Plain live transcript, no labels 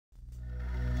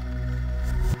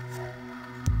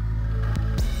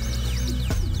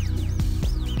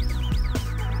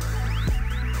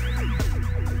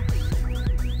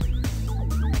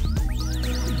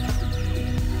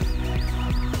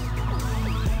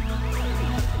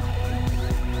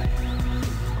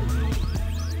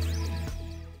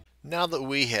Now that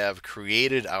we have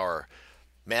created our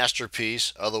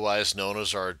masterpiece, otherwise known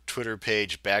as our Twitter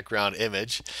page background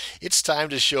image, it's time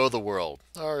to show the world,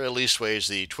 or at least ways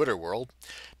the Twitter world.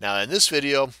 Now in this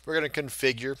video, we're going to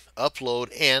configure,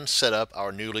 upload, and set up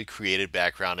our newly created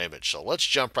background image. So let's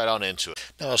jump right on into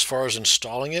it. Now as far as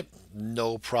installing it,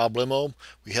 no problemo.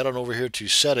 We head on over here to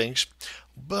settings,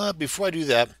 but before I do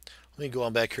that, let me go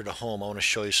on back here to home. I want to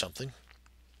show you something.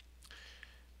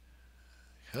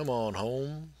 Come on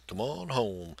home, come on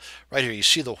home. Right here, you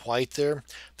see the white there?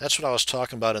 That's what I was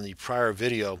talking about in the prior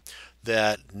video,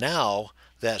 that now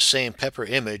that same Pepper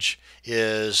image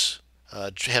is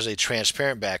has a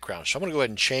transparent background. So I'm going to go ahead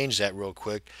and change that real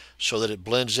quick so that it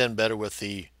blends in better with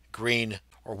the green,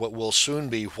 or what will soon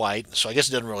be white. So I guess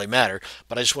it doesn't really matter,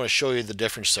 but I just want to show you the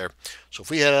difference there. So if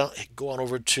we go on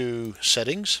over to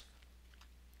settings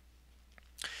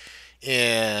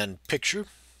and picture,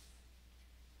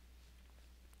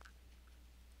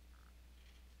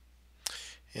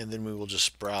 and then we will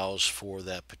just browse for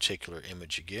that particular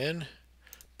image again.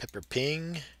 Pepper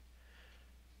Ping.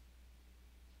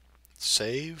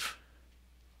 Save.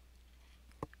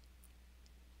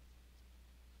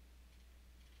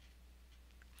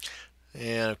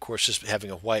 And of course, just having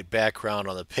a white background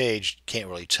on the page, can't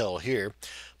really tell here.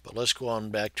 But let's go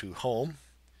on back to home.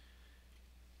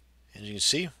 As you can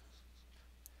see,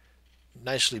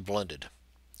 nicely blended.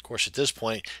 Of course, at this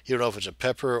point, you don't know if it's a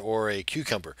pepper or a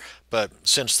cucumber, but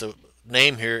since the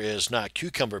name here is not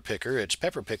cucumber picker, it's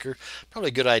pepper picker, probably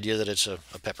a good idea that it's a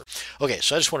pepper. Okay,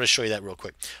 so I just want to show you that real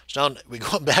quick. So now we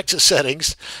go back to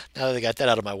settings, now that I got that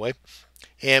out of my way,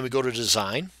 and we go to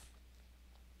design.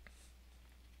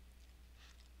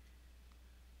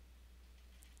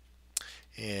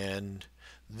 And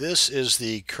this is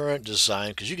the current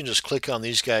design, because you can just click on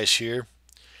these guys here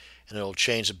and it'll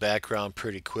change the background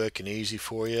pretty quick and easy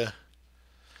for you.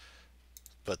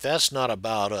 But that's not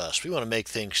about us. We want to make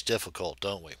things difficult,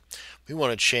 don't we? We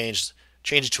want to change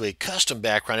it to a custom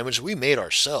background image we made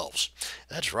ourselves.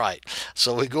 That's right.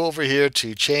 So we go over here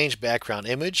to change background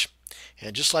image,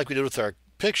 and just like we did with our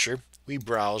picture, we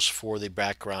browse for the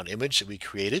background image that we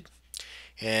created,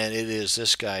 and it is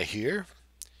this guy here.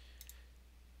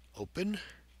 Open.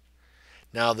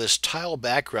 Now this tile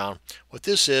background, what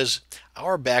this is,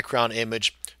 our background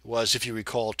image was, if you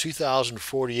recall,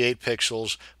 2048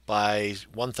 pixels by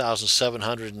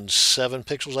 1707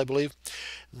 pixels, I believe.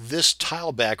 This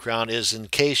tile background is in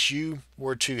case you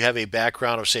were to have a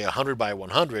background of say 100 by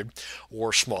 100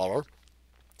 or smaller,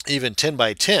 even 10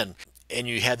 by 10, and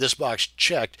you had this box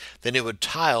checked, then it would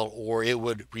tile, or it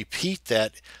would repeat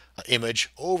that image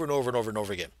over and over and over and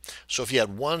over again. So if you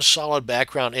had one solid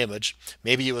background image,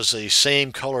 maybe it was the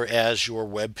same color as your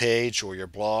web page or your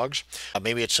blogs,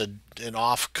 maybe it's an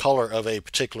off color of a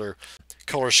particular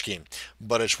color scheme,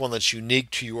 but it's one that's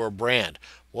unique to your brand.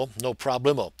 Well, no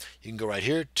problemo. You can go right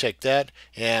here, take that,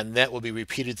 and that will be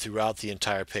repeated throughout the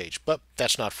entire page, but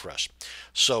that's not for us.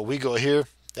 So we go here.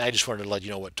 I just wanted to let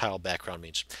you know what tile background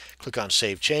means. Click on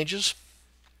Save Changes.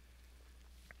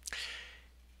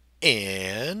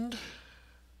 And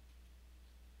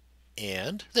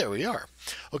there we are.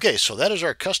 Okay, so that is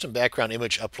our custom background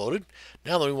image uploaded.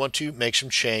 Now that we want to make some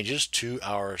changes to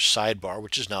our sidebar,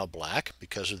 which is now black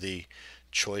because of the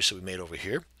choice that we made over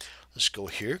here. Let's go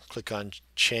here, click on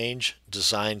Change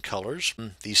Design Colors.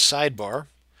 The sidebar,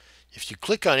 if you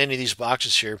click on any of these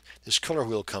boxes here, this color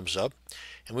wheel comes up,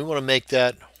 and we want to make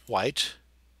that white.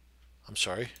 I'm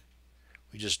sorry.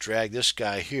 We just drag this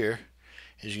guy here.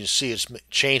 As you can see, it's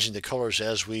changing the colors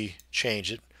as we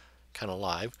change it, kind of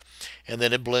live. And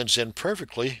then it blends in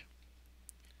perfectly.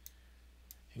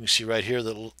 You can see right here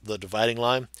the dividing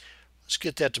line. Let's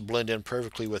get that to blend in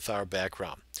perfectly with our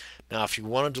background. Now, if you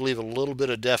wanted to leave a little bit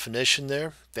of definition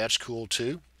there, that's cool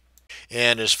too.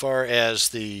 And as far as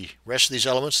the rest of these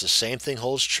elements, the same thing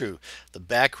holds true. The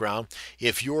background,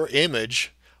 if your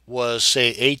image was say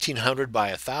 1800 by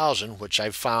 1000, which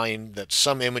I find that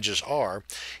some images are,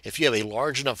 if you have a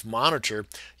large enough monitor,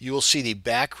 you will see the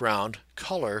background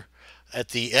color at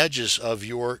the edges of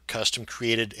your custom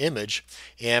created image,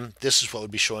 and this is what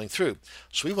would be showing through.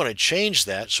 So we want to change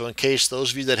that, so in case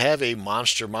those of you that have a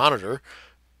monster monitor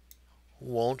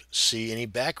won't see any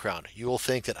background. You will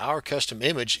think that our custom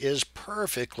image is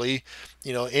perfectly,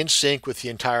 in sync with the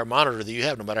entire monitor that you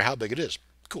have, no matter how big it is.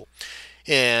 Cool.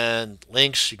 And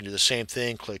links, you can do the same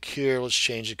thing. Click here. Let's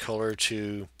change the color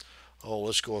to,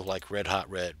 let's go with like red hot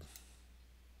red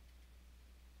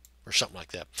or something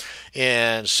like that.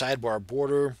 And sidebar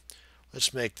border,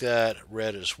 let's make that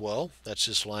red as well. That's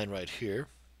this line right here.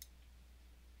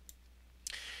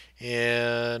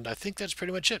 And I think that's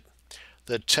pretty much it.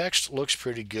 The text looks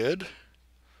pretty good.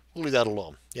 We'll leave that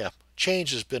alone. Yeah,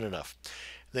 change has been enough.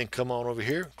 Then come on over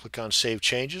here, click on Save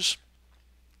Changes,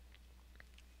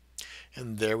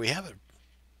 and there we have it.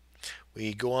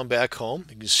 We go on back home.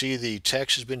 You can see the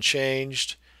text has been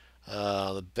changed,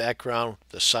 the background,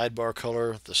 the sidebar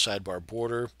color, the sidebar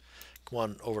border. Come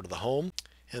on over to the home,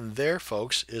 and there,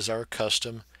 folks, is our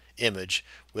custom image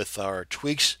with our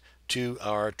tweaks to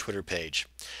our Twitter page.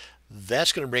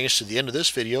 That's going to bring us to the end of this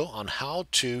video on how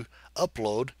to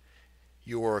upload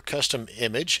your custom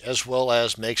image as well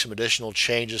as make some additional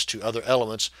changes to other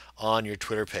elements on your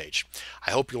Twitter page.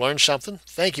 I hope you learned something.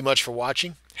 Thank you much for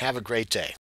watching. Have a great day.